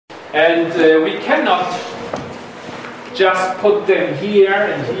And we cannot just put them here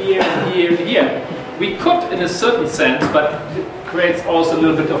and here and here and here. We could in a certain sense, but it creates also a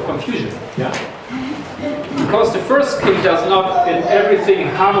little bit of confusion. Yeah? Because the first king does not in everything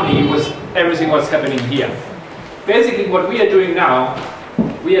harmony with everything what's happening here. Basically what we are doing now,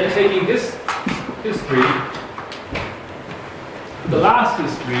 we are taking this history, the last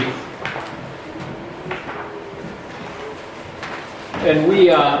history, and we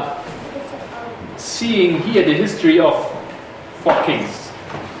are seeing here the history of 4 kings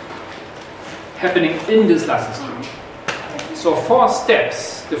happening in this last history. So 4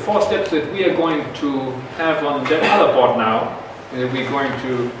 steps, the 4 steps that we are going to have on the other board now, that we're going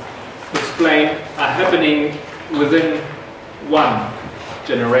to explain, are happening within 1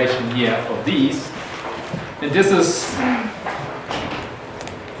 generation here of these. And this is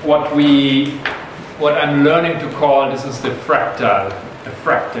what I'm learning to call, this is the fractal,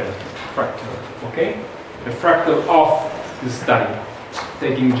 okay? The fractal of the study,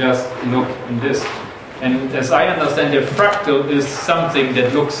 taking just a look in this. And as I understand, the fractal is something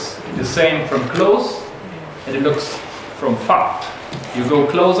that looks the same from close and it looks from far. You go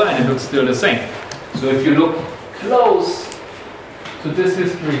closer and it looks still the same. So if you look close to this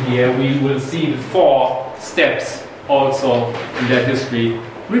history here, we will see the 4 steps also in that history,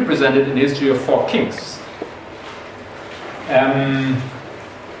 represented in the history of 4 kings.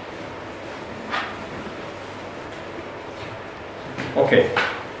 Okay.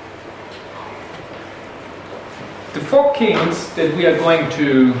 The 4 kings that we are going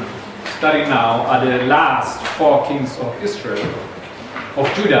to study now are the last 4 kings of Israel, of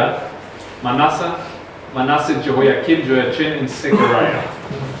Judah: Manasseh, Jehoiakim, Joachim, and Zechariah.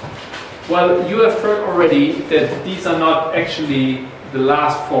 Well, you have heard already that these are not actually the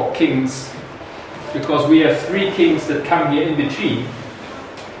last 4 kings, because we have 3 kings that come here in between.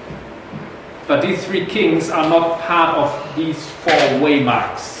 But these 3 kings are not part of these 4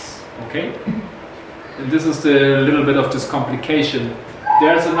 waymarks. Okay? And this is the little bit of this complication.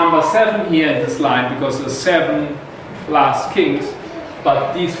 There's a number 7 here in this line because the 7 last kings,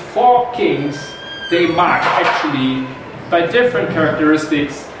 but these 4 kings, they mark actually by different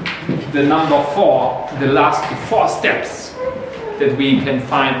characteristics the number 4, the last 4 steps that we can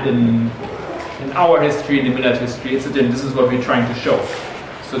find in our history, in the Millet history, etc. This is what we're trying to show.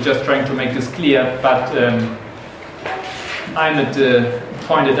 So just trying to make this clear, but I'm at the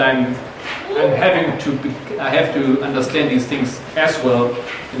point that I have to understand these things as well,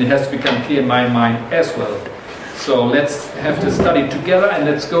 and it has to become clear in my mind as well. So let's have this study together, and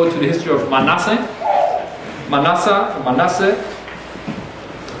let's go to the history of Manasseh. Manasseh.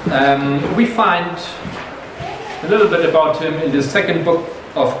 We find a little bit about him in the 2nd book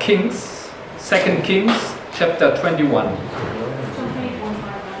of Kings, 2 Kings, chapter 21.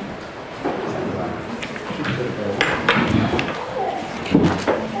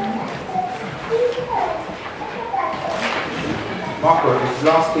 Marco, is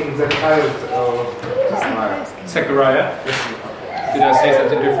last king Zechariah or Zechariah? Did I say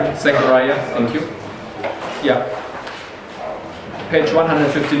something different? Zechariah, thank you. Yeah. Page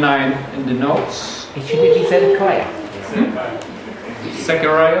 159 in the notes. It should be Zedekiah.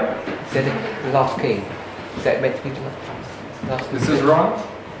 Zechariah? The last king. Is that meant to be the last king? This is wrong?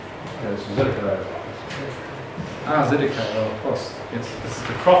 No, it's Zechariah. Ah, Zedekiah, of course. Yes, this is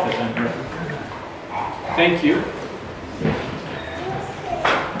the prophet. Thank you.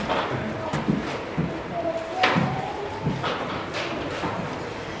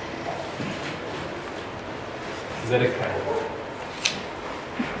 Zedekiah.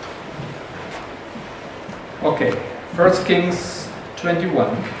 Okay, 1 Kings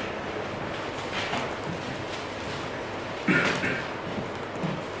 21.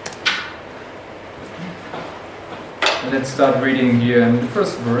 And let's start reading here in the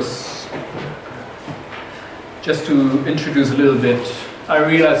first verse. Just to introduce a little bit, I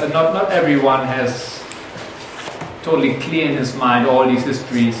realize that not everyone has totally clear in his mind all these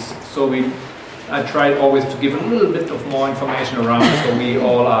histories, so I try always to give a little bit of more information around so we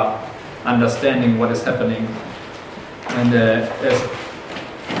all are understanding what is happening. And as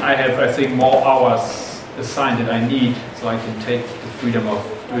I have, I think, more hours assigned that I need, so I can take the freedom of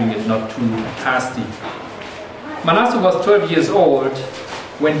doing it not too hasty. Manasseh was 12 years old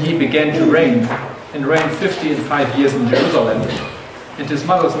when he began to reign, and reigned 55 years in Jerusalem. And his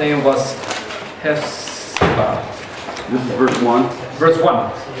mother's name was Hephzibah. This is verse 1. Verse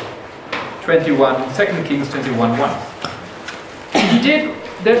 1. 21, 2 Kings 21:1. He did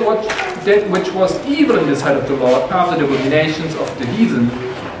that which was evil in the sight of the Lord after the abominations of the heathen,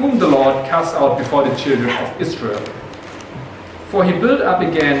 whom the Lord cast out before the children of Israel. For he built up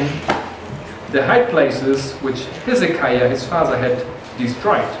again the high places which Hezekiah his father had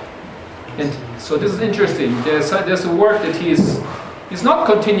destroyed. And so this is interesting. There's a work that he's not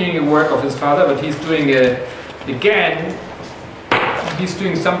continuing the work of his father, but he's doing again. He's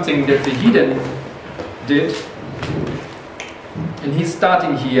doing something that the heathen did, and he's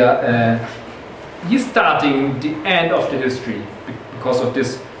starting here. He's starting the end of the history because of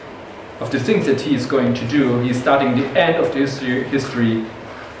this, of the things that he is going to do. He's starting the end of the history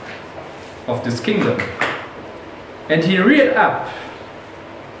of this kingdom, and he reared up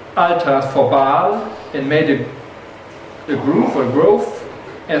altars for Baal and made a grove,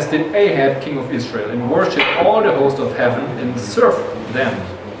 as did Ahab, king of Israel, and worshipped all the host of heaven and served them.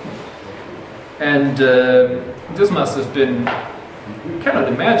 And this must have been, you cannot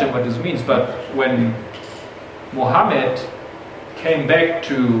imagine what this means, but when Muhammad came back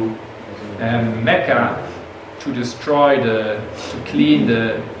to Mecca to destroy to clean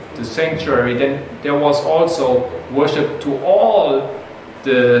the sanctuary, then there was also worship to all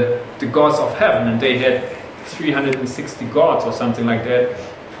the gods of heaven, and they had 360 gods or something like that,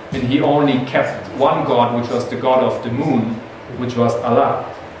 and he only kept one god, which was the god of the moon, which was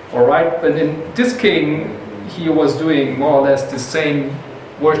Allah. All right, but in this king, he was doing more or less the same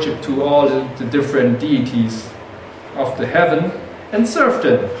worship to all the different deities of the heaven and served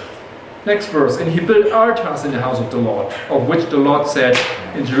them. Next verse, and he built altars in the house of the Lord, of which the Lord said,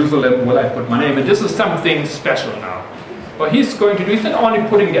 in Jerusalem will I put my name. And this is something special now. What he's going to do, he's not only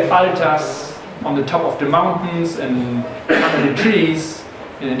putting the altars on the top of the mountains and under the trees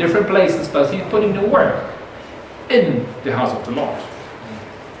and in different places, but he's putting the work in the house of the Lord.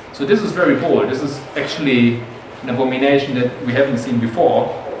 So this is very bold. This is actually an abomination that we haven't seen before.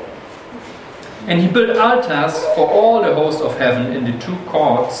 And he built altars for all the host of heaven in the two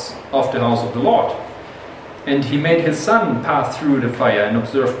courts of the house of the Lord. And he made his son pass through the fire and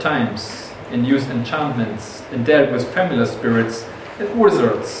observed times and used enchantments and dealt with familiar spirits and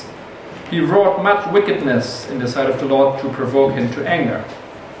wizards. He wrought much wickedness in the sight of the Lord to provoke him to anger.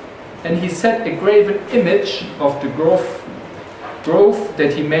 And he set a graven image of the grove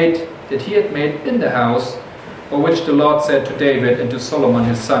that he had made in the house, of which the Lord said to David and to Solomon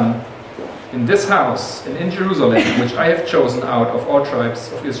his son, in this house and in Jerusalem, which I have chosen out of all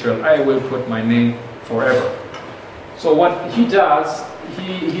tribes of Israel, I will put my name forever. So what he does,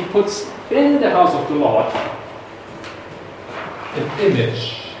 he puts in the house of the Lord an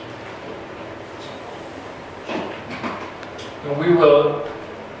image. And we will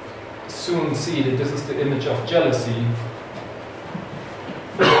soon see that this is the image of jealousy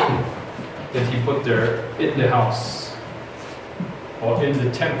that he put there in the house or in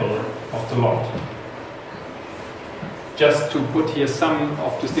the temple of the Lord. Just to put here some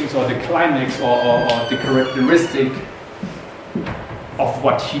of the things, or the climax, or the characteristic of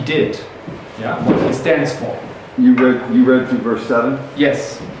what he did, yeah, what he stands for. You read through verse 7?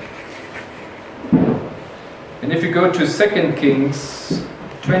 Yes. And if you go to 2 Kings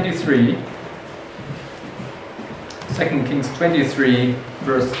 23, 2 Kings 23,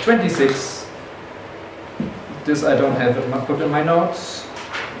 verse 26, this I don't have it put in my notes,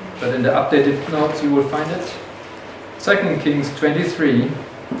 but in the updated notes you will find it. 2 Kings 23,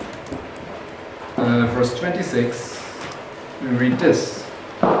 verse 26, we read this.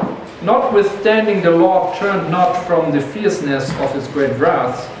 Notwithstanding the Lord turned not from the fierceness of his great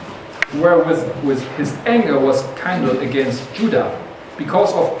wrath, wherewith his anger was kindled against Judah,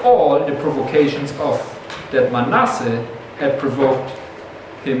 because of all the provocations of that Manasseh had provoked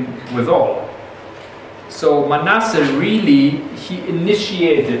him withal. So Manasseh really, he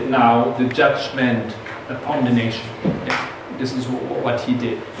initiated now the judgment upon the nation. This is what he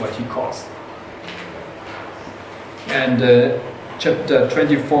did, what he caused. And chapter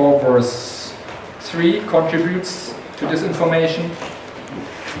 24 verse 3 contributes to this information.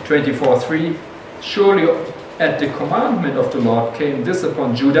 24:3, surely at the commandment of the Lord came this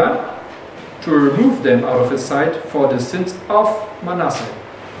upon Judah, to remove them out of his sight for the sins of Manasseh,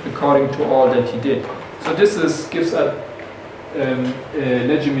 according to all that he did. So this gives a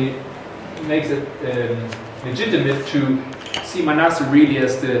makes it legitimate to see Manasseh really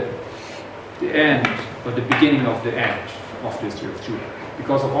as the end, or the beginning of the end of the history of Judah.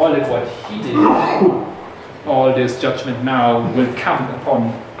 Because of all that what he did, all this judgment now will come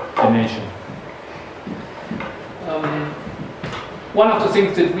upon the nation. One of the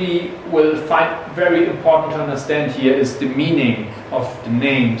things that we will find very important to understand here is the meaning of the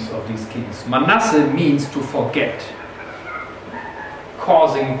names of these kings. Manasseh means to forget,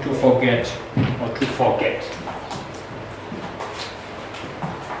 causing to forget, or to forget.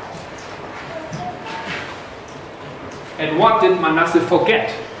 And what did Manasseh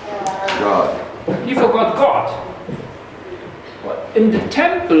forget? God. He forgot God. In the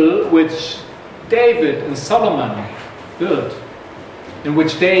temple which David and Solomon built, in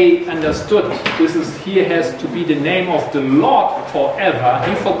which they understood here has to be the name of the Lord forever,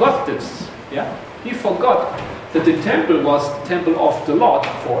 he forgot this. Yeah? He forgot that the temple was the temple of the Lord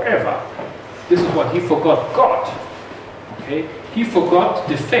forever. This is what he forgot, God. Okay? He forgot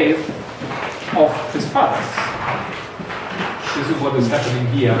the faith of his fathers. This is what is happening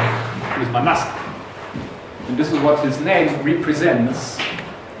here with Manasseh. And this is what his name represents.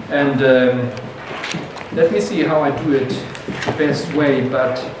 And let me see how I do it the best way.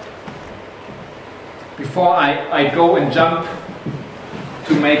 But before I go and jump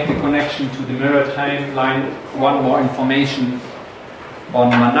to make the connection to the mirror timeline, one more information on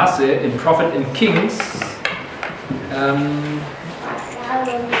Manasseh in Prophet and Kings.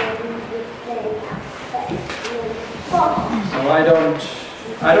 So I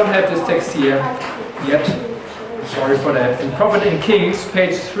don't have this text here yet. Sorry for that. In Prophet and Kings,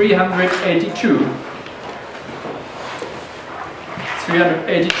 page 382.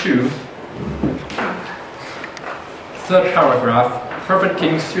 382. Third paragraph. Prophet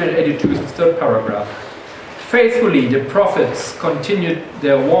Kings 382 is the third paragraph. Faithfully the prophets continued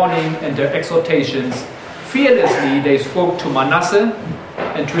their warning and their exhortations. Fearlessly they spoke to Manasseh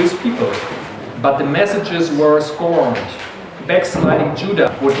and to his people. But the messages were scorned. Backsliding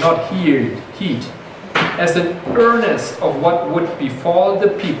Judah would not heed. As an earnest of what would befall the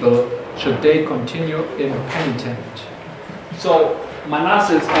people should they continue impenitent. So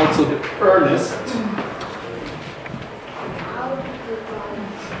Manasseh is also the earnest.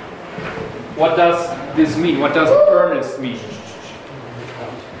 What does this mean? What does earnest mean?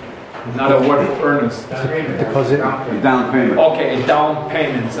 Another word for earnest. Deposit. Down payment. Okay, a down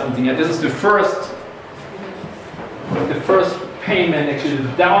payment, something. Yeah, this is the first payment, actually the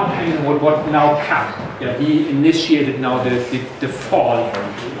down payment what now come. Yeah, he initiated now the fall.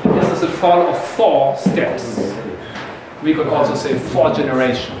 This is a fall of 4 steps. We could also say 4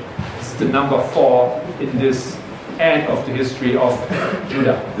 generations. This is the number 4 in this end of the history of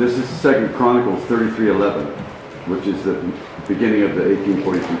Judah. This is 2 Chronicles 33:11, which is the beginning of the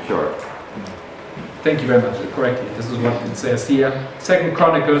 1842 chart. Thank you very much. Correctly, this is what it says here. 2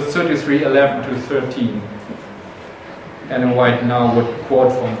 Chronicles 33:11 to 13. Ellen White now would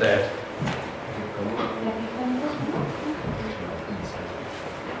quote from that.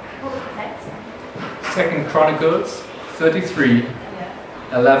 Second Chronicles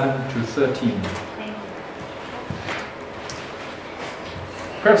 33:11 to 13.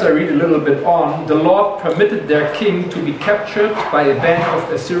 Perhaps I read a little bit on. The Lord permitted their king to be captured by a band of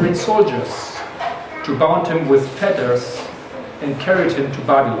Assyrian soldiers, to bound him with fetters and carried him to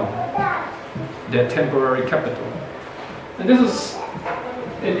Babylon, their temporary capital. And this is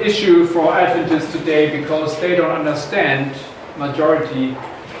an issue for Adventists today because they don't understand, majority,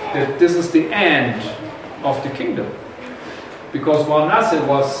 that this is the end of the kingdom. Because Manasseh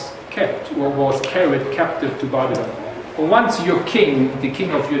was carried captive to Babylon. But once your king, the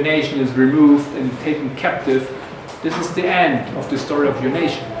king of your nation, is removed and taken captive, this is the end of the story of your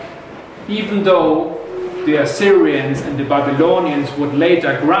nation. Even though the Assyrians and the Babylonians would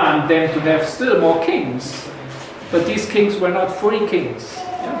later grant them to have still more kings, but these kings were not free kings.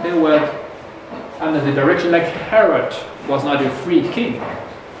 Yeah, they were under the direction, like Herod was not a free king.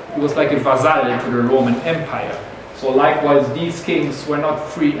 He was like a vassal to the Roman Empire. So likewise, these kings were not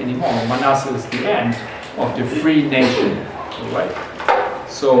free anymore. Manasseh is the end of the free nation. All right.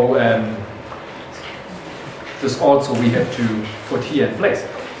 So this also we have to put here in place.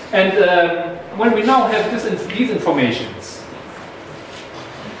 And when we now have these informations,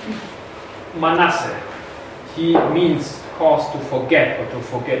 Manasseh, he means cause to forget or to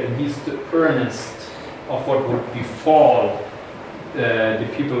forget, and he's the earnest of what would befall the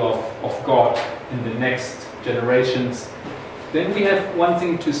people of God in the next generations. Then we have one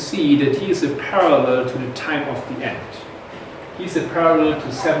thing to see, that he is a parallel to the time of the end. He's a parallel to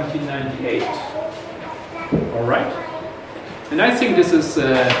 1798. All right, and I think this is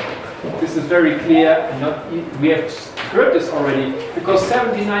very clear. We have heard this already, because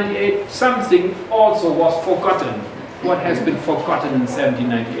 1798 something also was forgotten. What has been forgotten in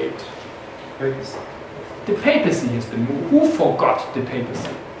 1798? Papacy. The papacy has been moved. Who forgot the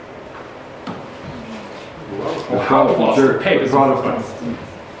papacy? Or how was the papacy forgotten?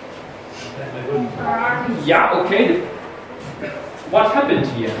 Yeah, okay. What happened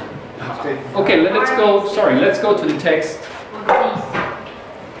here? Okay, let's go. Sorry, let's go to the text.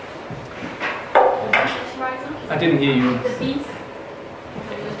 I didn't hear you.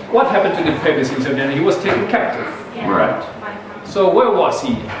 What happened to the papacy? He was taken captive. Right. So where was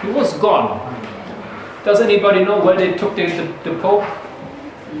he? He was gone. Does anybody know where they took the Pope?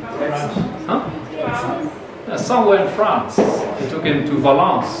 Huh? Somewhere in France. They took him to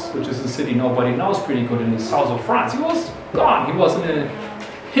Valence, which is a city nobody knows pretty good in the south of France. He was gone. He was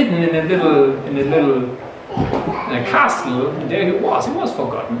hidden in a little castle, and there he was. He was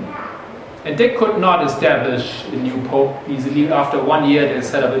forgotten. And they could not establish a new pope easily. After 1 year, they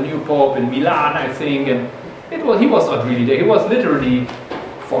set up a new pope in Milan, I think, and he was not really there. He was literally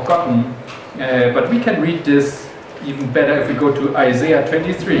forgotten. But we can read this even better if we go to Isaiah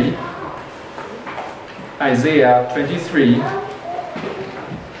 23. Isaiah 23.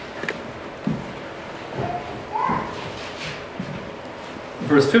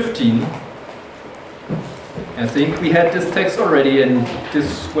 Verse 15. I think we had this text already, and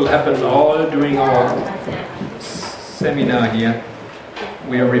this will happen all during our seminar here.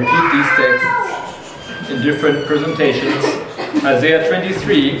 We'll repeat these texts in different presentations. Isaiah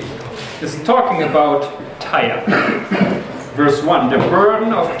 23 is talking about Tyre. Verse 1, the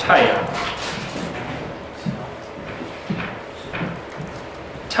burden of Tyre.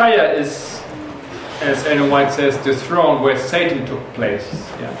 Tyre is, as Ellen White says, the throne where Satan took place.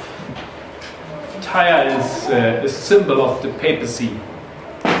 Yeah. Tyre is a symbol of the papacy.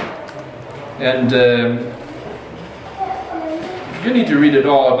 And you need to read it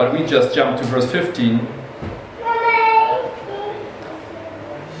all, but we just jump to verse 15.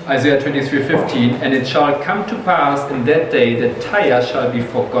 Isaiah 23:15, and it shall come to pass in that day that Tyre shall be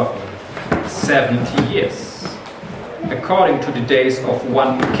forgotten 70 years, according to the days of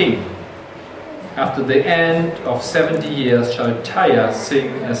one king. After the end of 70 years shall Tyre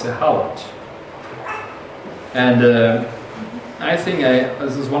sing as a harlot. And I think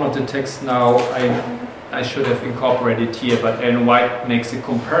this is one of the texts now I should have incorporated here, but Ellen White makes a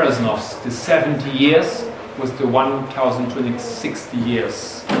comparison of the 70 years with the 1,260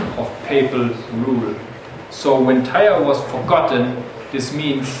 years of papal rule. So when Tyre was forgotten, this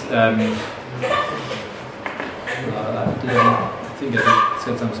means I think I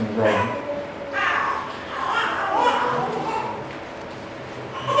said something wrong.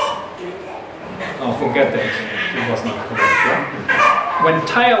 Oh, forget that. It was not correct. Yeah? When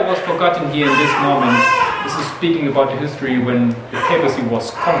Tyre was forgotten here in this moment, this is speaking about the history when the papacy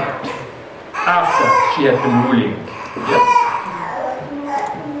was conquered. After she had been ruling. Yes?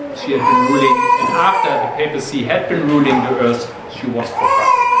 She had been ruling, and after the papacy had been ruling the earth, she was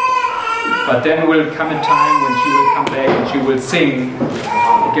forgotten. But then will come a time when she will come back and she will sing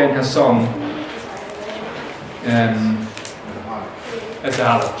again her song as a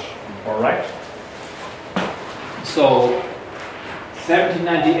harlot. Alright? So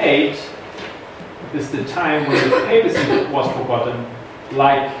 1798 is the time when the papacy was forgotten,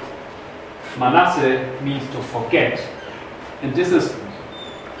 like Manasseh means to forget. And this is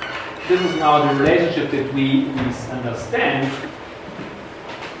now the relationship that we understand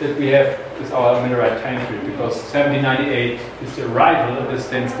that we have with our Millerite time period, because 1798 is the arrival, this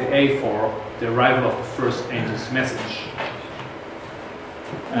stands the A for the arrival of the first angel's message.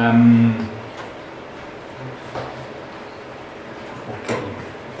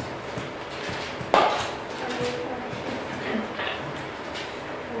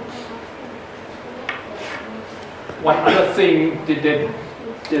 One other thing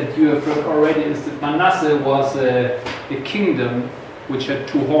that you have heard already is that Manasseh was a kingdom which had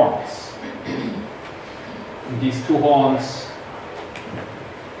two horns. And these two horns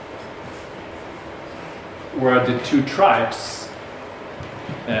were the two tribes,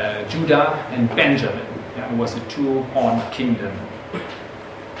 Judah and Benjamin. Yeah, it was a two-horned kingdom.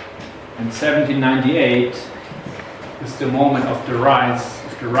 And 1798 is the moment of the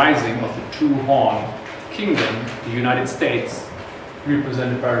rising of the two-horned kingdom, the United States,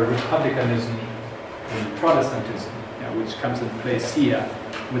 represented by republicanism and Protestantism, which comes into place here,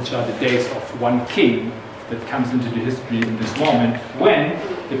 which are the days of one king that comes into the history in this moment when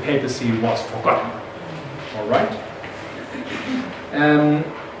the papacy was forgotten. All right?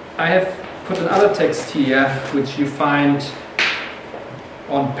 I have put another text here, which you find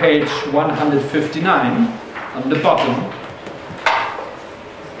on page 159 on the bottom.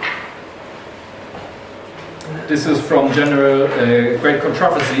 This is from General Great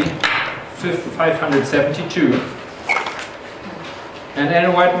Controversy, 572. And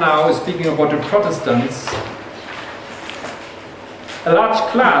Ellen White now is speaking about the Protestants. A large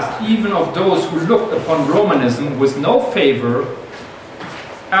class, even of those who looked upon Romanism with no favor,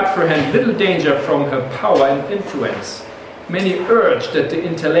 apprehend little danger from her power and influence. Many urge that the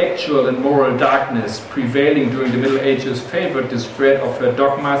intellectual and moral darkness prevailing during the Middle Ages favored the spread of her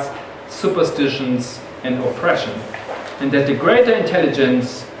dogmas, superstitions, and oppression, and that the greater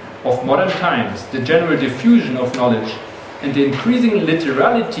intelligence of modern times, the general diffusion of knowledge, and the increasing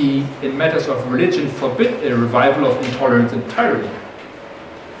literality in matters of religion forbid a revival of intolerance and tyranny.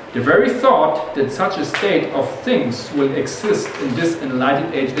 The very thought that such a state of things will exist in this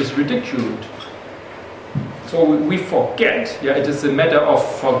enlightened age is ridiculed. So we forget, it is a matter of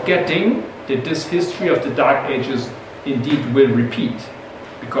forgetting that this history of the Dark Ages indeed will repeat.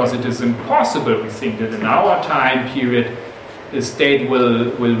 Because it is impossible, we think, that in our time period the state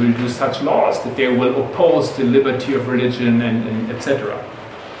will do such laws that they will oppose the liberty of religion and etc.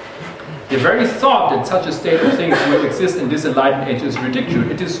 The very thought that such a state of things will exist in this enlightened age is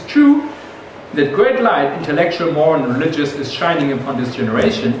ridiculous. It is true that great light, intellectual, moral, and religious, is shining upon this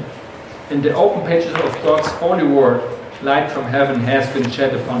generation. In the open pages of God's holy word, light from heaven has been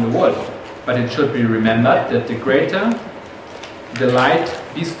shed upon the world. But it should be remembered that the greater the light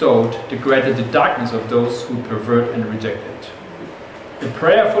bestowed, the greater the darkness of those who pervert and reject it. A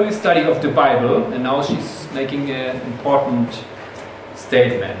prayerful study of the Bible, and now she's making an important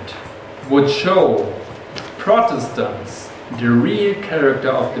statement, would show Protestants the real character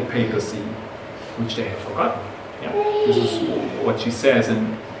of the papacy, which they have forgotten. This is what she says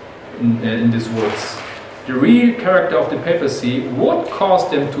in these words. The real character of the papacy would cause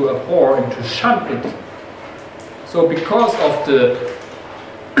them to abhor and to shun it. So because of the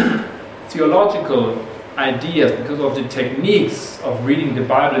theological ideas, because of the techniques of reading the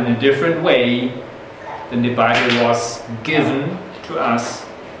Bible in a different way than the Bible was given to us,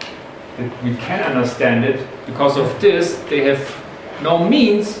 that we can understand it, because of this they have no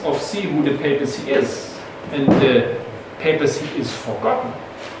means of seeing who the papacy is, and the papacy is forgotten.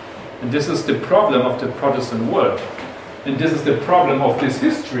 And this is the problem of the Protestant world, and this is the problem of this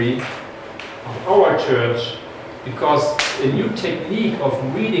history of our church, because a new technique of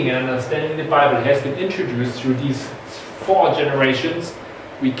reading and understanding the Bible has been introduced through these 4 generations.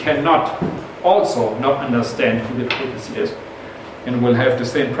 We cannot also not understand who the papacy is, and we'll have the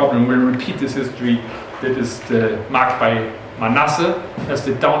same problem. We'll repeat this history that is marked by Manasseh as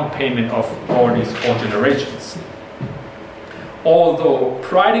the down payment of all these 4 generations. Although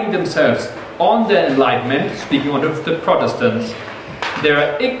priding themselves on their enlightenment, speaking of the Protestants, they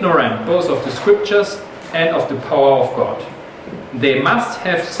are ignorant both of the scriptures and of the power of God. They must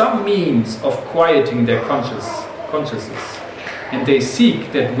have some means of quieting their consciences, and they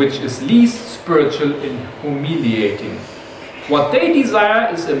seek that which is least spiritual and humiliating. What they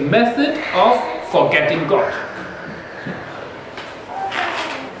desire is a method of forgetting God.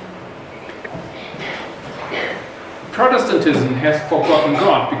 Protestantism has forgotten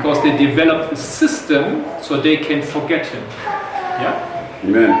God because they developed a system so they can forget Him.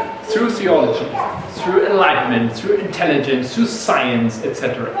 Amen. Through theology, through enlightenment, through intelligence, through science,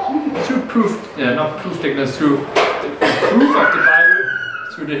 etc. Through proof, not proof techniques, through the proof of the Bible,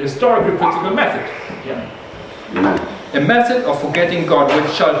 through the historical critical method. Amen. A method of forgetting God,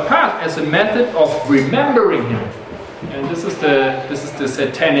 which shall pass as a method of remembering Him. And this is the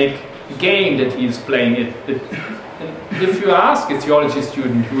satanic game that he is playing. And if you ask a theology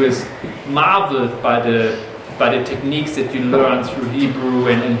student who is marveled by the techniques that you learn through Hebrew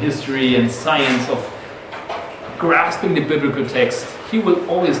and history and science of grasping the biblical text, he will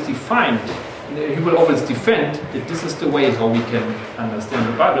always defend that this is the way how we can understand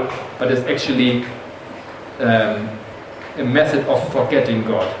the Bible, but it's actually a method of forgetting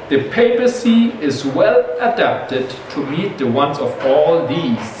God. The papacy is well adapted to meet the wants of all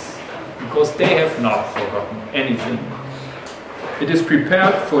these, because they have not forgotten anything. It is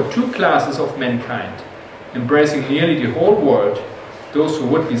prepared for 2 classes of mankind, embracing nearly the whole world, those who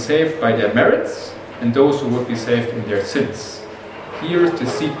would be saved by their merits and those who would be saved in their sins. Here is the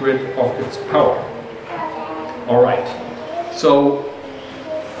secret of its power. Alright, so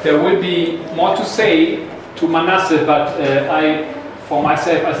there will be more to say to Manasseh, but for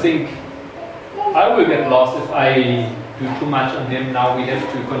myself, I think I will get lost if I do too much on him. Now we have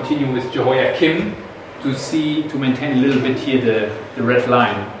to continue with Jehoiakim to maintain a little bit here the red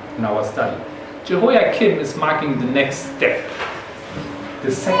line in our study. Jehoiakim is marking the next step,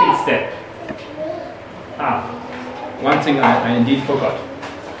 the second step. One thing I indeed forgot.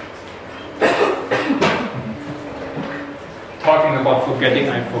 Talking about forgetting,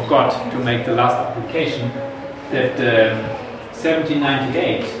 I forgot to make the last application that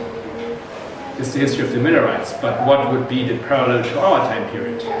 1798 is the history of the Millerites, but what would be the parallel to our time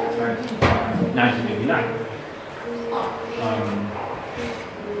period? 1989.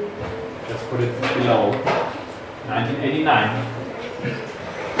 Let's put it below. 1989.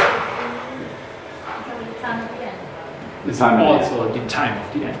 It's also the time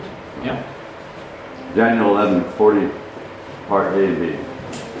of the end. Yeah. Daniel 11:40, part A and B.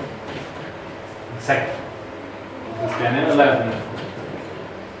 Second. This is Daniel 11,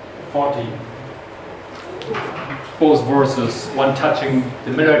 40. Both verses, one touching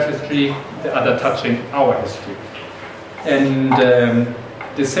the Millerite history, the other touching our history. And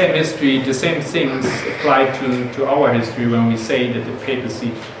the same history, the same things apply to our history when we say that the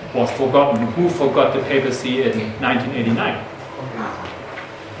papacy was forgotten. Who forgot the papacy in 1989?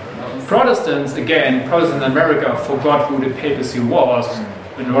 Protestants, again, Protestant America forgot who the papacy was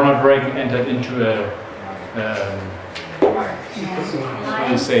when Ronald Reagan entered into what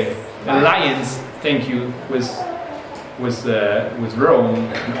do you say, alliance, thank you, with Rome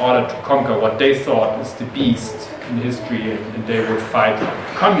in order to conquer what they thought is the beast in history, and they would fight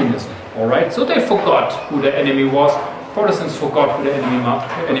communism. All right, so they forgot who the enemy was. Protestants forgot who the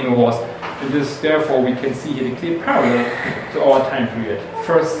enemy was, and this, therefore, we can see here the clear parallel to our time period.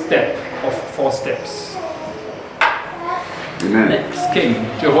 First step of 4 steps. Amen. Next king,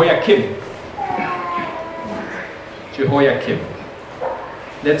 Jehoiakim. Jehoiakim.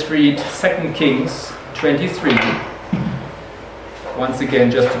 Let's read 2 Kings 23. Once again,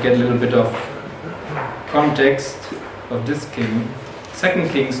 just to get a little bit of context of this king. 2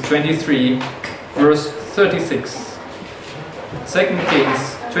 Kings 23, verse 36. 2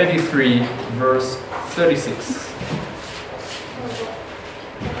 Kings 23, verse 36.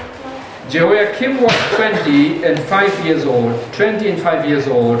 Jehoiakim was 20 and 5 years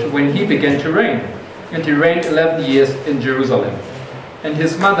old when he began to reign, and he reigned 11 years in Jerusalem. And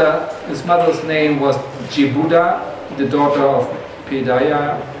his mother's name was Jebudah, the daughter of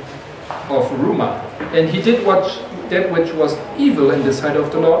Pedaiah of Rumah. And he did that which was evil in the sight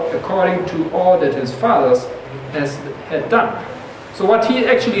of the Lord, according to all that his fathers had done. So what he's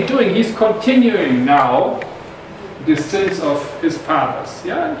actually doing, he's continuing now the sins of his fathers.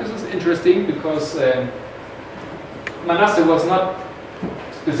 Yeah, this is interesting because Manasseh was not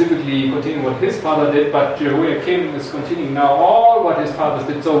specifically continuing what his father did, but Jehoiakim is continuing now all what his fathers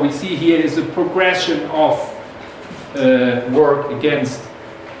did. So we see here is a progression of work against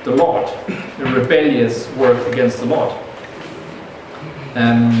the Lord, a rebellious work against the Lord.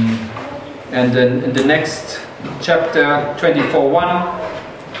 And then in the next chapter 24:1,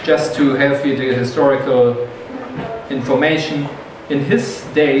 just to have here the historical information, in his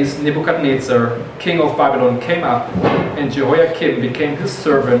days Nebuchadnezzar, king of Babylon, came up, and Jehoiakim became his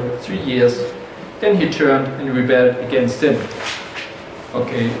servant 3 years. Then he turned and rebelled against him.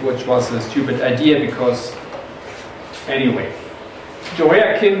 Okay, which was a stupid idea because, anyway,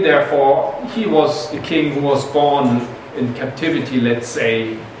 Jehoiakim, therefore, he was a king who was born in captivity, let's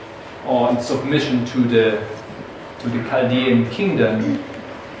say, or in submission to the Chaldean kingdom.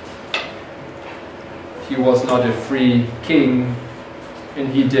 He was not a free king, and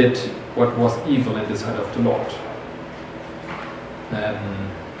he did what was evil in the sight of the Lord.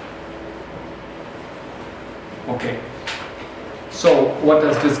 Okay. So what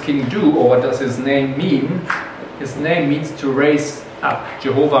does this king do, or what does his name mean? His name means to raise up.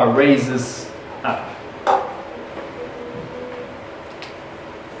 Jehovah raises up.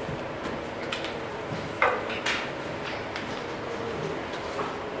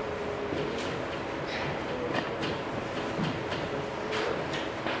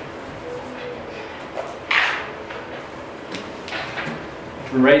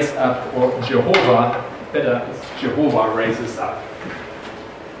 Raise up, or Jehovah, better, Jehovah raises up.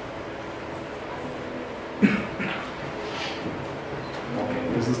 Okay,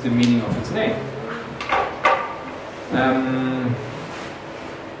 this is the meaning of its name.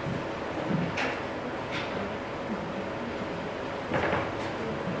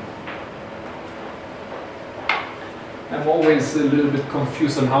 I'm always a little bit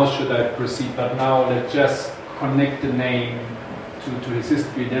confused on how should I proceed, but now let's just connect the name to his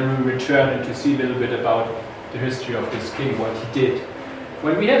history, then we return and to see a little bit about the history of this king, what he did.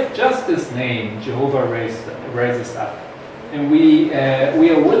 When we have just this name, Jehovah raises up, and we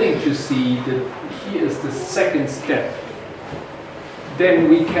are willing to see that he is the second step, then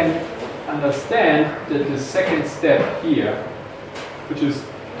we can understand that the second step here, which is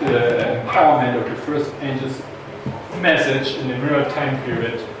the empowerment of the first angel's message in the mirror time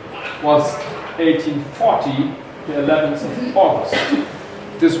period, was 1840, the 11th of August.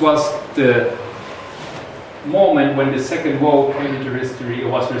 This was the moment when the second woe came into history, it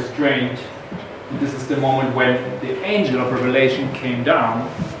was restrained. This is the moment when the angel of Revelation came down,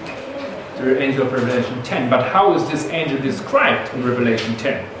 the angel of Revelation 10. But how is this angel described in Revelation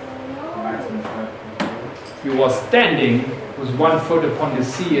 10? He was standing with one foot upon the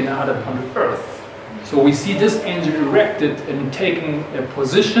sea and the other upon the earth. So we see this angel erected and taking a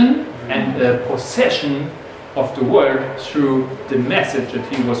position and a possession of the world through the message that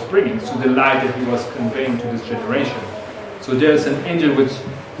he was bringing, through the light that he was conveying to this generation. So there's an angel which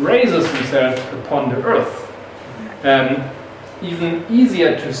raises himself upon the earth. Even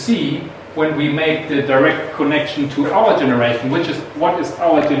easier to see when we make the direct connection to our generation, which is what is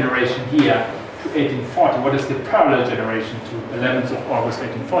our generation here to 1840, what is the parallel generation to 11th of August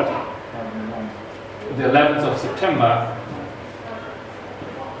 1840? The 11th of September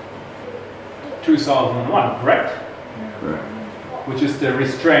 2001, correct? Correct. Which is the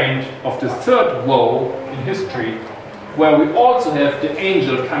restraint of the third woe in history, where we also have the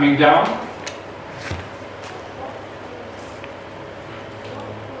angel coming down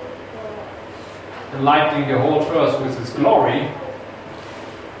enlightening the whole earth with his glory.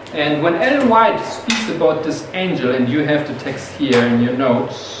 And when Ellen White speaks about this angel, and you have the text here in your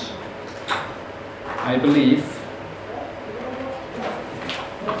notes, I believe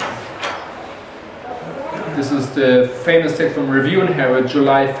this is the famous text from Review and Herald,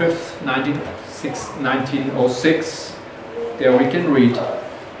 July 5th, 1906. There we can read,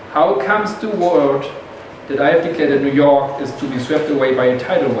 "How comes the word that I have declared in New York is to be swept away by a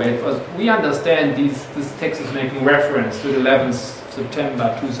tidal wave?" As we understand, this text is making reference to the 11th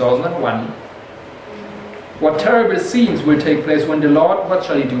September 2001. What terrible scenes will take place when the Lord, what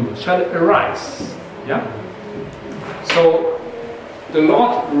shall he do? Shall arise. Yeah? So the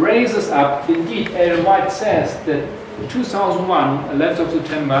Lord raises up. Indeed, Ellen White says that 2001, 11th of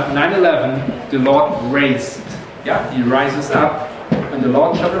September, 9/11, the Lord raised. Yeah, he rises up, and the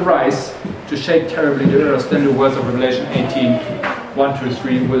Lord shall arise to shake terribly the earth. Then the words of Revelation 18,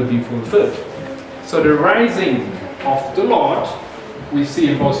 1-3 will be fulfilled. So the rising of the Lord we see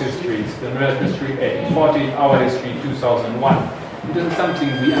in both histories, the North history 1840, our history 2001. It isn't something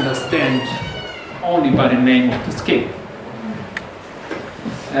we understand only by the name of this king.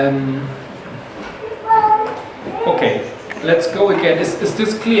 Okay, let's go again. Is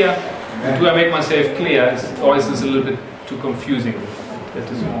this clear? Do I make myself clear? Or is this a little bit too confusing?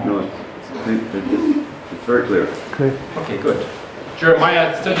 No, it's very clear. Okay, good.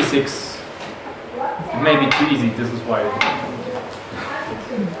 Jeremiah 36. It may be too easy, this is why.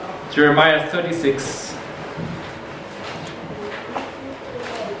 Jeremiah 36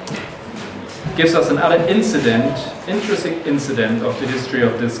 gives us another incident, interesting incident of the history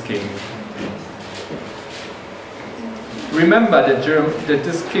of this king. Remember that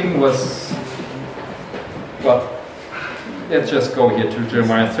this king was, well, let's just go here to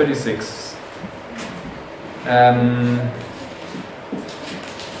Jeremiah 36.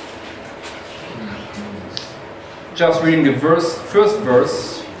 Just reading the first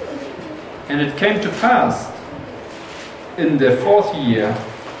verse. "And it came to pass in the 4th year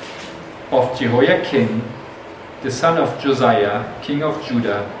of Jehoiakim, the son of Josiah, king of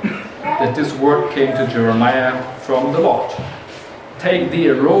Judah, that this word came to Jeremiah from the Lord. Take thee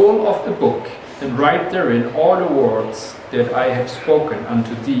a roll of the book, and write therein all the words that I have spoken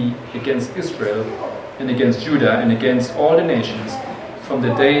unto thee against Israel, and against Judah, and against all the nations, from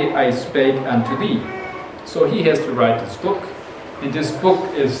the day I spake unto thee." So he has to write this book, and this book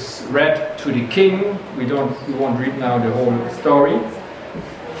is read to the king. We won't read now the whole story,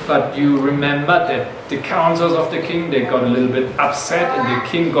 but you remember that the councils of the king, they got a little bit upset, and the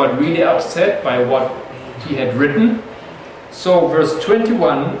king got really upset by what he had written. So verse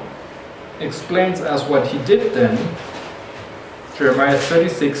 21 explains us what he did then. Jeremiah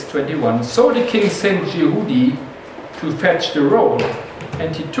 36:21. "So the king sent Jehudi to fetch the roll,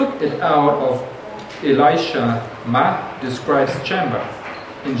 and he took it out of Elisha, the scribe's chamber.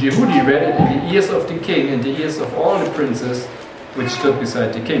 And Jehudi read it in the ears of the king and the ears of all the princes which stood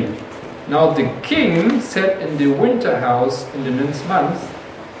beside the king. Now the king sat in the winter house in the 9th month,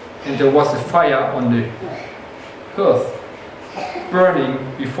 and there was a fire on the hearth burning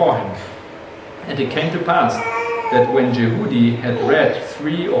before him. And it came to pass that when Jehudi had read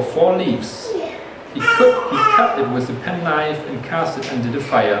 3 or 4 leaves, he cut it with a penknife and cast it into the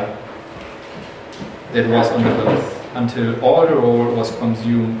fire that was on the hearth, until all the roll was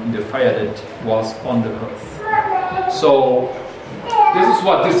consumed in the fire that was on the hearth." So this is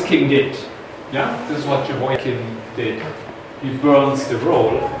what this king did. Yeah, this is what Jehoiakim did. He burns the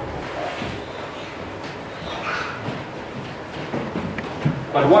roll.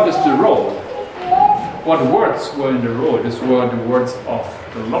 But what is the roll? What words were in the roll? These were the words of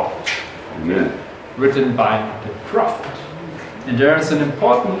the Lord. Amen. Written by the prophet. And there is an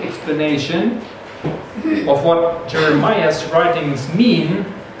important explanation of what Jeremiah's writings mean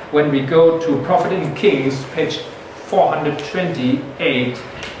when we go to Prophet and Kings, page 428,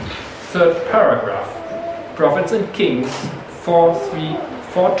 3rd paragraph. Prophets and Kings 4:3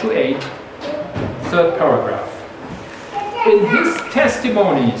 4 to 8, third paragraph. In his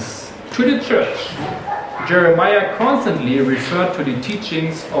testimonies to the church, Jeremiah constantly referred to the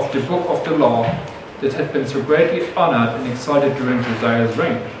teachings of the book of the law that had been so greatly honored and exalted during Josiah's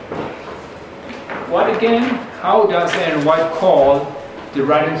reign. What again? How does Ellen White call the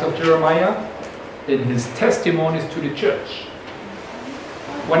writings of Jeremiah? In his testimonies to the church.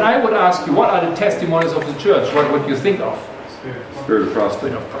 When I would ask you, what are the testimonies of the church, what would you think of? Spirit of prophecy.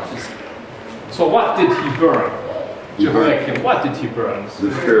 Spirit of prophecy. So what did he burn? Jehoiakim, what did he burn? The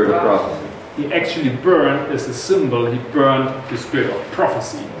spirit of prophecy. He actually burned, as a symbol, he burned the spirit of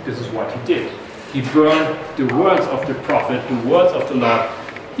prophecy. This is what he did. He burned the words of the prophet, the words of the Lord.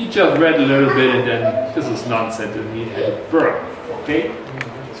 He just read a little bit and then, this is nonsense, and he had to burn. Okay?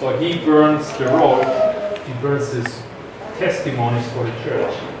 So he burns the road, he burns his testimonies for the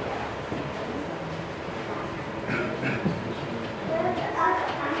church.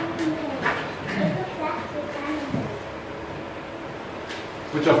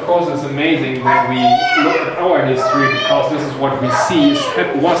 Which of course is amazing when we look at our history, because this is what we see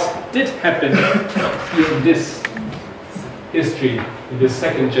did happen here in this history, in this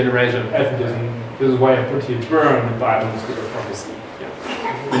second generation of Adventism. This is why I put here burn the Bible and the spirit of prophecy.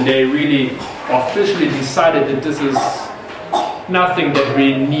 When they really officially decided that this is nothing that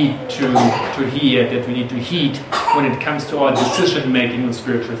we need to hear, that we need to heed when it comes to our decision making on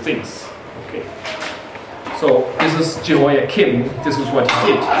spiritual things. Okay. So this is Jehoiakim, this is what he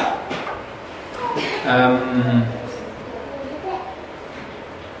did.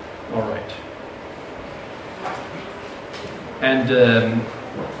 Alright. And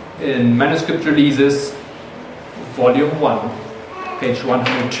in manuscript releases, volume 1, page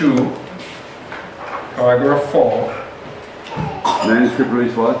 102, paragraph 4. Manuscript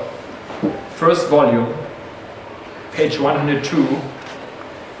release what? First volume, page 102,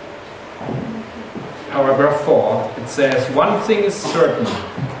 paragraph 4. It says, "One thing is certain,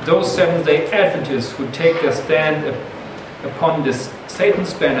 those Seventh-day Adventists who take their stand upon this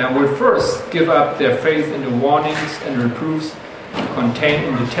Satan's banner will first give up their faith in the warnings and reproofs contained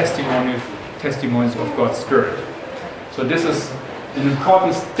in the testimonies of God's Spirit." So this is an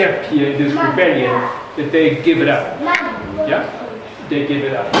important step here in this rebellion, that they give it up. Yeah? They give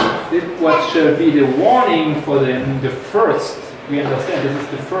it up. What shall be the warning for them, the first, we understand this is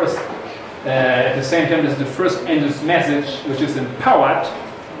the first, at the same time this is the first angel's message, which is empowered.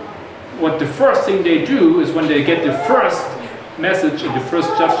 What the first thing they do is when they get the first message and the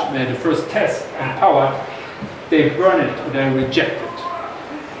first judgment, the first test empowered, they burn it or they reject it.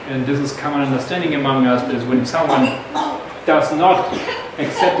 And this is common understanding among us, is when someone does not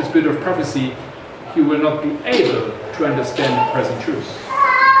accept the spirit of prophecy, he will not be able to understand the present truth.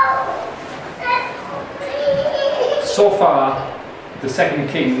 So far, the second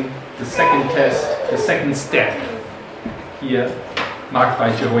king, the second test, the second step here marked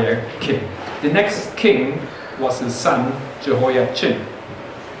by Jehoiakim. The next king was his son Jehoiachin.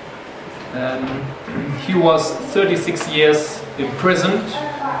 He was 36 years imprisoned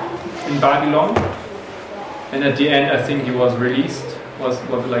in Babylon, and at the end I think he was released. Was it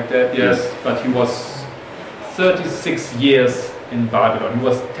like that? Yes, but he was 36 years in Babylon. He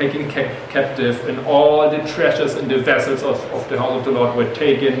was taken captive, and all the treasures and the vessels of the house of the Lord were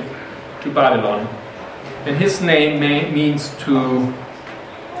taken to Babylon. And his name means to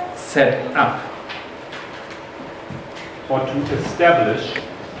set up or to establish.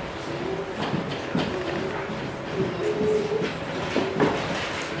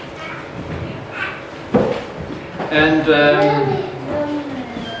 And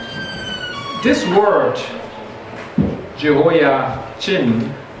this word,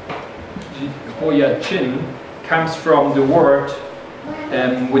 Jehoiachin, comes from the word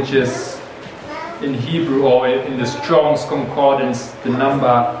which is in Hebrew, or in the Strong's Concordance, the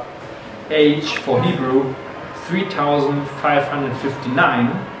number H for Hebrew, 3559,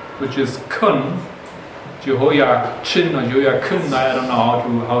 which is Kun, Jehoiachin or Jehoiakim, I don't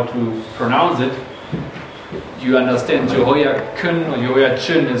know how to pronounce it. You understand, Jehoiakim or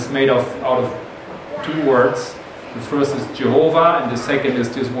Jehoiachin is made out of two words. The first is Jehovah and the second is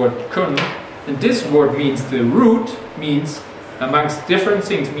this word Kun. And this word means, the root means, amongst different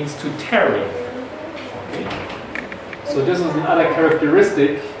things, means to tarry. Okay. So this is another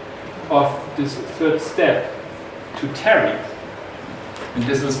characteristic of this third step, to tarry. And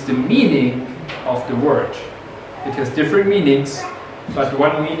this is the meaning of the word. It has different meanings, but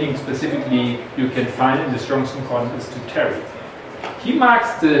one meaning specifically you can find in the Strong's Concordance is to tarry. He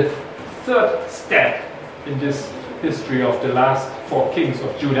marks the third step in this history of the last four kings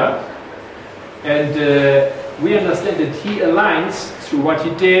of Judah. And we understand that he aligns through what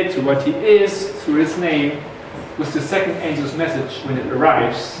he did, through what he is, through his name, with the second angel's message when it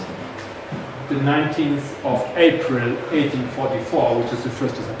arrives, the 19th of April 1844, which is the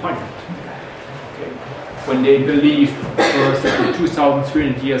first disappointment. Okay. When they believed first that the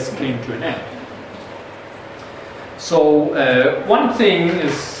 2,300 years came to an end. So one thing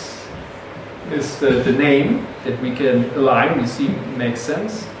is the name that we can align. We see it makes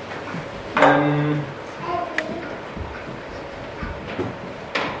sense.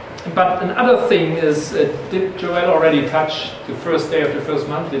 But another thing is, did Joel already touch the first day of the first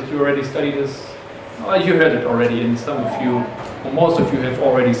month? Did you already study this? Oh, you heard it already, and some of you, or most of you, have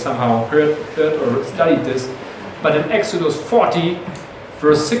already somehow heard or studied this. But in Exodus 40,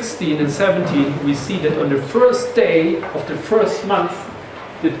 verse 16 and 17, we see that on the first day of the first month,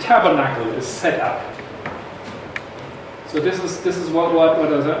 the tabernacle is set up. So this is what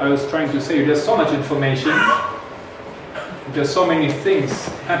I was trying to say. There's so much information. There's so many things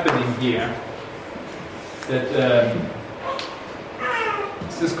happening here that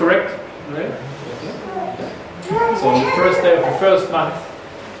is this correct? Right? So the first day of the first month,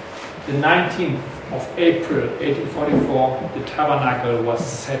 the 19th of April 1844, the tabernacle was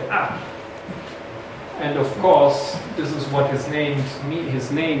set up. And of course, this is what his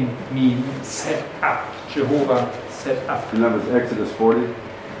name means, set up. Jehovah set up. And that was Exodus 40?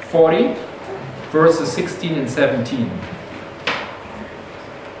 40, verses 16 and 17.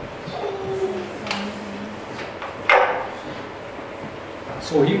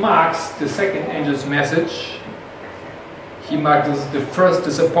 So he marks the second angel's message. He marks the first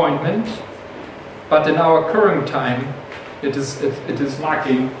disappointment. But in our current time, it is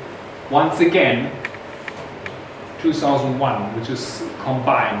marking once again 2001, which is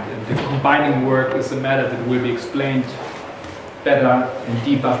combined. And the combining work is a matter that will be explained better and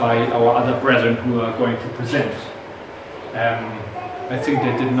deeper by our other brethren who are going to present. I think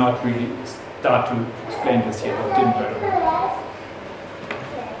they did not really start to explain this yet, or didn't, I don't know.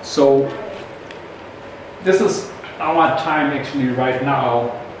 So this is our time actually right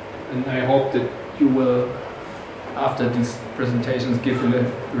now, and I hope that you will, after these presentations,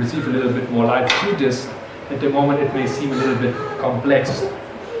 receive a little bit more light through this. At the moment it may seem a little bit complex.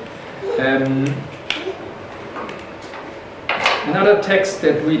 Another text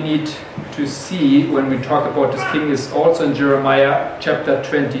that we need to see when we talk about this king is also in Jeremiah chapter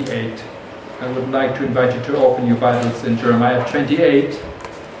 28. I would like to invite you to open your Bibles in Jeremiah 28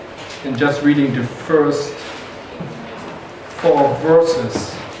 and just reading the first 4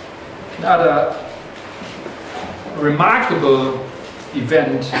 verses. Another remarkable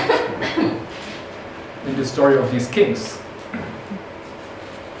event in the story of these kings.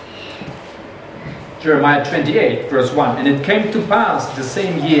 Jeremiah 28, verse 1. And it came to pass the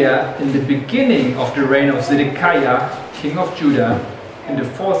same year, in the beginning of the reign of Zedekiah, king of Judah, in the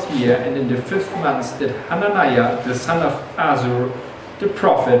 4th year and in the 5th month, that Hananiah, the son of Azur, the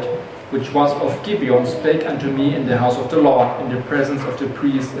prophet, which was of Gibeon, spake unto me in the house of the Lord, in the presence of the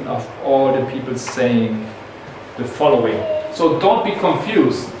priests and of all the people, saying the following. So don't be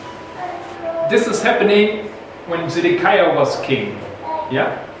confused. This is happening when Zedekiah was king.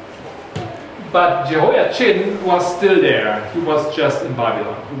 Yeah? But Jehoiachin was still there. He was just in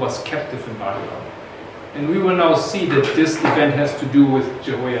Babylon. He was captive in Babylon. And we will now see that this event has to do with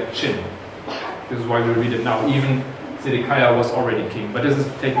Jehoiachin. This is why we read it now. Even Zedekiah was already king, but this is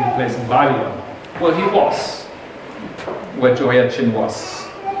taking place in Babylon. Well, he was where Jehoiachin was.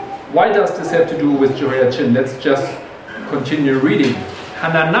 Why does this have to do with Jehoiachin? Let's just continue reading.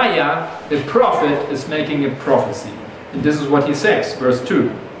 Hananiah, the prophet, is making a prophecy. And this is what he says, verse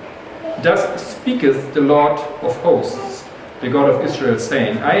 2. Thus speaketh the Lord of hosts, the God of Israel,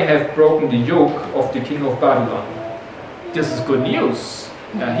 saying, I have broken the yoke of the king of Babylon. This is good news.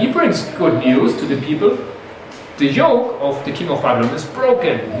 He brings good news to the people. The yoke of the king of Babylon is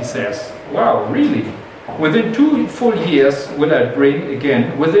broken, he says. Wow, really? Within 2 full years will I bring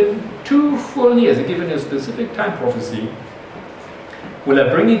again, within 2 full years, given a specific time prophecy, will I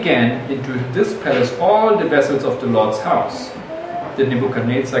bring again into this palace all the vessels of the Lord's house, that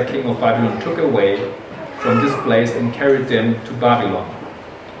Nebuchadnezzar, king of Babylon, took away from this place and carried them to Babylon.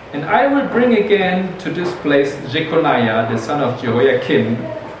 And I will bring again to this place Jeconiah, the son of Jehoiakim,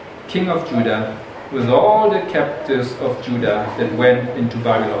 king of Judah, with all the captives of Judah that went into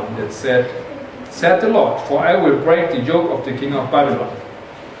Babylon, that said the Lord, for I will break the yoke of the king of Babylon.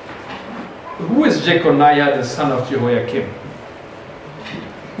 Who is Jeconiah, the son of Jehoiakim?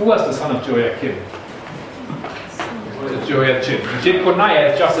 Who was the son of Jehoiakim? Jehoiachin.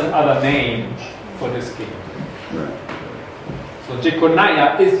 Jeconiah is just another name for this king. So So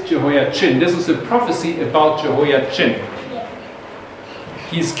Jeconiah is Jehoiachin. This is a prophecy about Jehoiachin.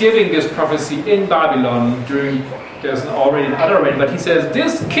 He's giving this prophecy in Babylon during, there's already another reign, but he says,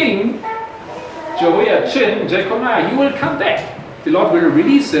 this king, Jehoiachin, Jeconiah, he will come back. The Lord will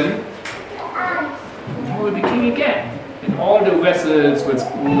release him, and he will be king again. And all the vessels will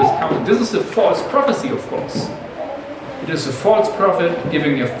come. This is a false prophecy, of course. It is a false prophet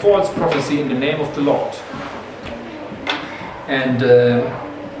giving a false prophecy in the name of the Lord. And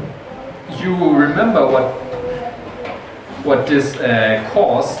you remember what this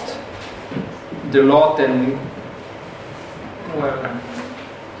caused. The Lord then, well,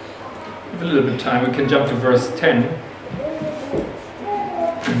 a little bit of time, we can jump to verse 10.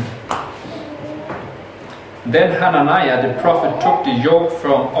 Then Hananiah the prophet took the yoke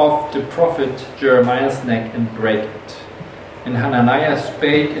from off the prophet Jeremiah's neck and brake it. And Hananiah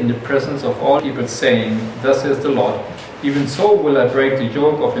spake in the presence of all people, saying, thus says the Lord, even so will I break the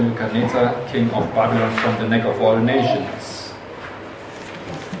yoke of Nebuchadnezzar, king of Babylon, from the neck of all nations.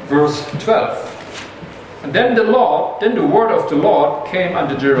 Verse 12. And then the word of the Lord came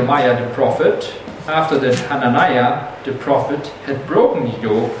unto Jeremiah the prophet, after that Hananiah the prophet had broken the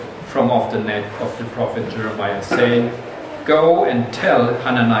yoke from off the neck of the prophet Jeremiah, saying, go and tell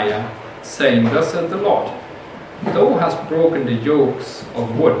Hananiah, saying, thus saith the Lord, thou hast broken the yokes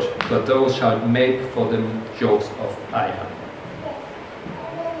of wood, but thou shalt make for them yokes of iron.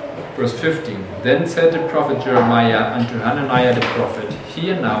 Verse 15. Then said the prophet Jeremiah unto Hananiah the prophet,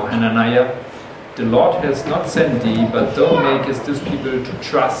 hear now, Hananiah, the Lord has not sent thee, but thou makest this people to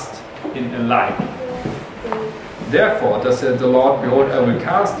trust in a lie. Therefore, thus said the Lord, behold, I will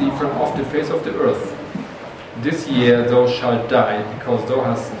cast thee from off the face of the earth. This year thou shalt die, because thou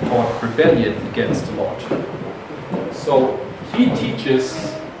hast taught rebellion against the Lord. So he teaches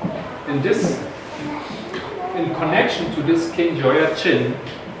in connection to this King Jehoiachin,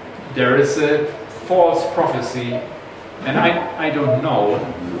 there is a false prophecy, and I don't know,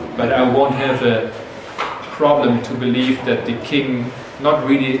 but I won't have a problem to believe that the king not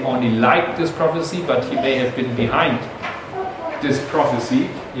really only liked this prophecy, but he may have been behind this prophecy,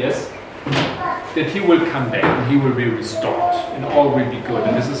 yes, that he will come back and he will be restored and all will be good.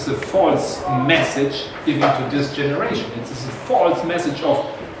 And this is a false message given to this generation. It is a false message of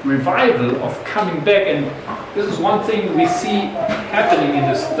revival, of coming back, and this is one thing we see happening in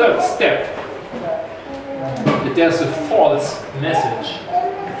this third step, that there's a false message.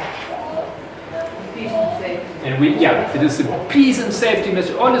 And it is a peace and safety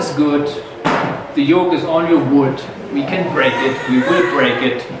message. All is good. The yoke is on your wood. We can break it. We will break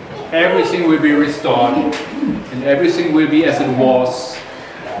it. Everything will be restored, and everything will be as it was.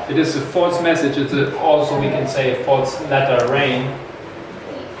 It is a false message. It's also, we can say, a false latter rain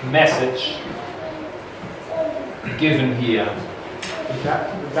message given here. Would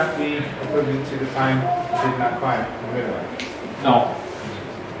that be equivalent to the time it did not climb in the middle? No.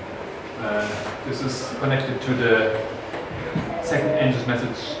 This is connected to the second angel's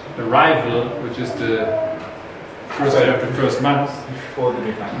message arrival, which is the first day of the first month, Before the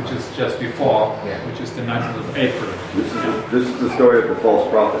midnight. which is just before, which is the 19th of April. This is the story of the false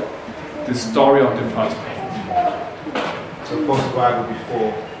prophet. The story of the false prophet. So false arrival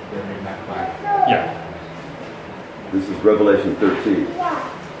before the midnight climb. Yeah. This is Revelation 13.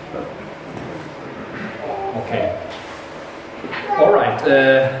 Okay. All right.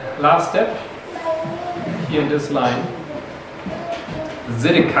 Last step here in this line.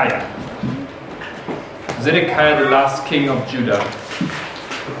 Zedekiah. Zedekiah, the last king of Judah.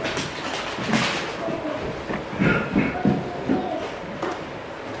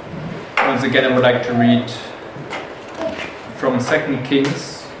 Once again, I would like to read from 2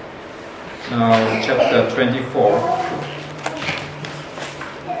 Kings, now chapter 24.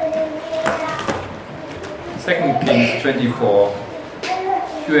 2 Kings 24.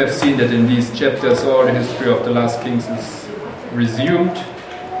 You have seen that in these chapters all the history of the last kings is resumed,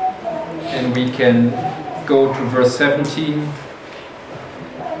 and we can go to verse 17.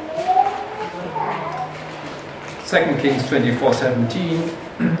 2 Kings 24:17.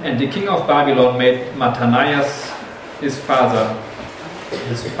 And the king of Babylon made Mattanias his father's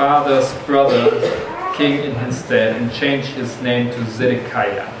brother, king in his stead, and changed his name to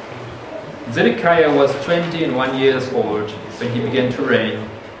Zedekiah. Zedekiah was 21 years old when he began to reign,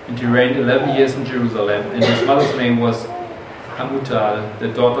 and he reigned 11 years in Jerusalem, and his mother's name was Hamutal, the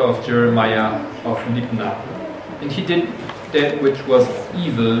daughter of Jeremiah of Libnah. And he did that which was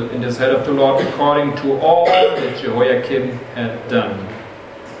evil in the sight of the Lord, according to all that Jehoiakim had done.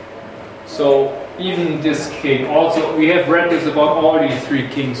 So even this king, also we have read this about all these three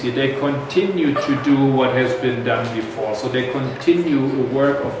kings here, they continue to do what has been done before. So they continue a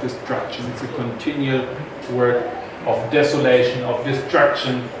work of destruction. It's a continual work of desolation, of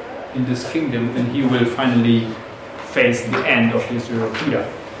destruction in this kingdom, and he will finally face the end of Israel here.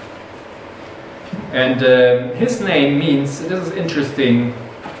 And his name means, this is interesting,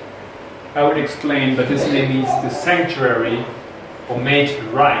 I would explain, but his name means the sanctuary, or made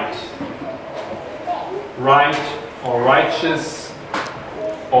right. Right or righteous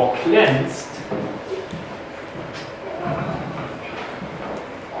or cleansed.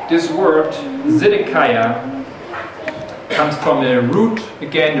 This word Zedekiah comes from a root,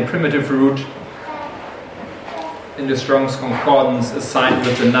 again a primitive root in the Strong's Concordance assigned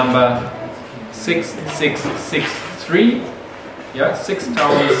with the number 6663, yeah,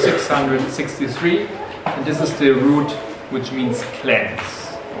 6663, and this is the root which means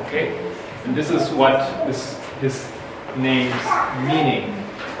cleanse. Okay, and this is what his name's meaning,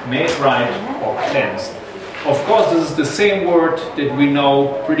 made right or cleansed. Of course, this is the same word that we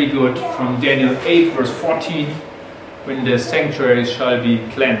know pretty good from Daniel 8 verse 14, when the sanctuary shall be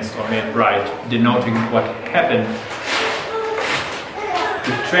cleansed or made right, denoting what happened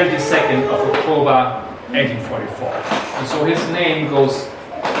the 22nd of October 1844. And so his name goes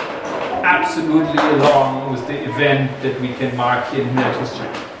absolutely along with the event that we can mark here in Minute history,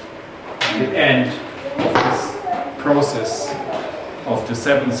 the end of this process of the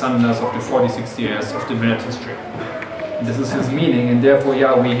 7 thunders of the 46 years of the Minute history. And this is his meaning, and therefore,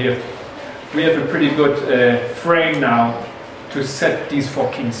 yeah, we have a pretty good frame now to set these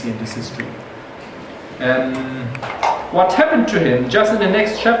four kings here in this history. What happened to him? Just in the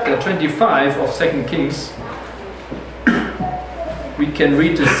next chapter, 25 of 2 Kings, we can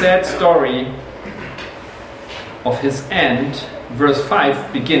read the sad story of his end, verse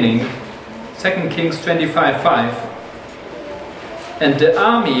 5 beginning, 2 Kings 25:5. And the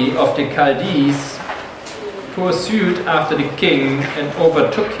army of the Chaldees pursued after the king and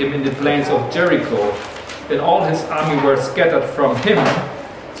overtook him in the plains of Jericho, and all his army were scattered from him.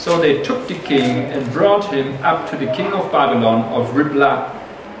 So they took the king and brought him up to the king of Babylon of Riblah,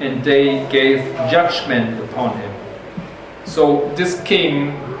 and they gave judgment upon him. So this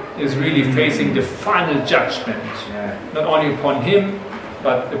king is really facing the final judgment, not only upon him,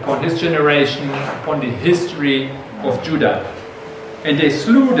 but upon his generation, upon the history of Judah. And they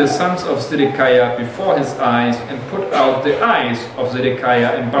slew the sons of Zedekiah before his eyes, and put out the eyes of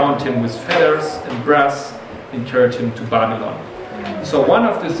Zedekiah, and bound him with feathers and brass, and carried him to Babylon. So one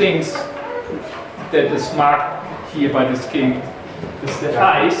of the things that is marked here by this king is the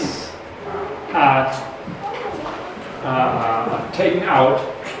eyes are taken out,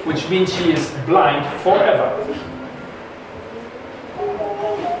 which means he is blind forever.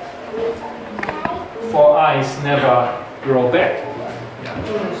 For eyes never grow back.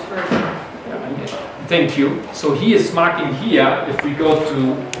 Thank you. So he is marking here, if we go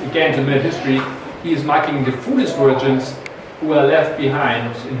to, again, to Minute history, he is marking the foolish virgins who are left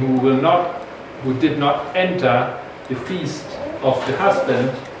behind and who did not enter the feast of the husband,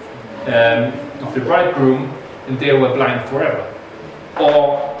 of the bridegroom, and they were blind forever.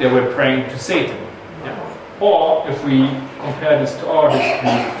 Or they were praying to Satan. Yeah. Or if we compare this to our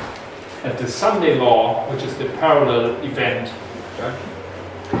history, at the Sunday law, which is the parallel event,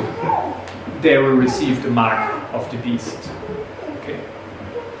 they will receive the mark of the beast. Okay.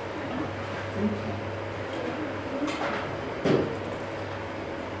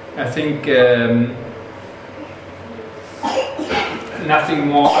 I think nothing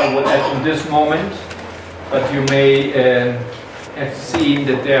more I will add in this moment, but you may have seen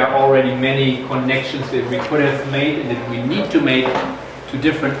that there are already many connections that we could have made and that we need to make to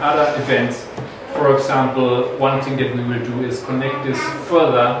different other events. For example, one thing that we will do is connect this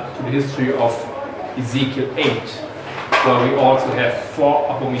further to the history of Ezekiel 8, where we also have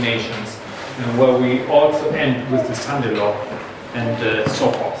 4 abominations, and where we also end with the Sunday law and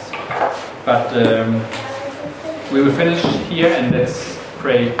so forth. But we will finish here, and let's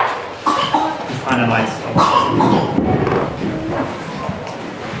pray to finalize.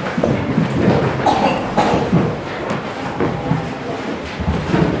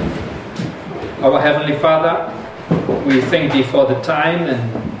 Our Heavenly Father, we thank Thee for the time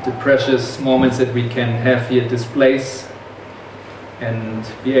and the precious moments that we can have here at this place and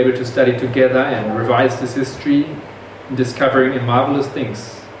be able to study together and revise this history, discovering marvelous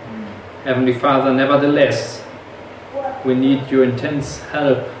things. Heavenly Father, nevertheless, we need Your intense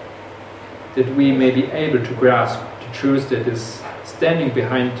help that we may be able to grasp the truth that is standing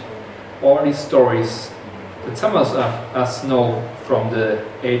behind all these stories that some of us know from the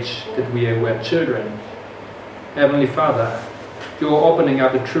age that we were children. Heavenly Father, you're opening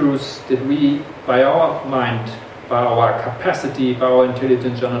up the truths that we, by our mind, by our capacity, by our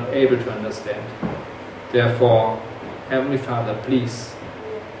intelligence, are not able to understand. Therefore, Heavenly Father, please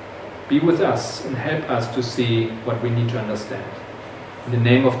be with us and help us to see what we need to understand. In the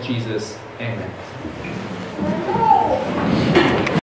name of Jesus, amen.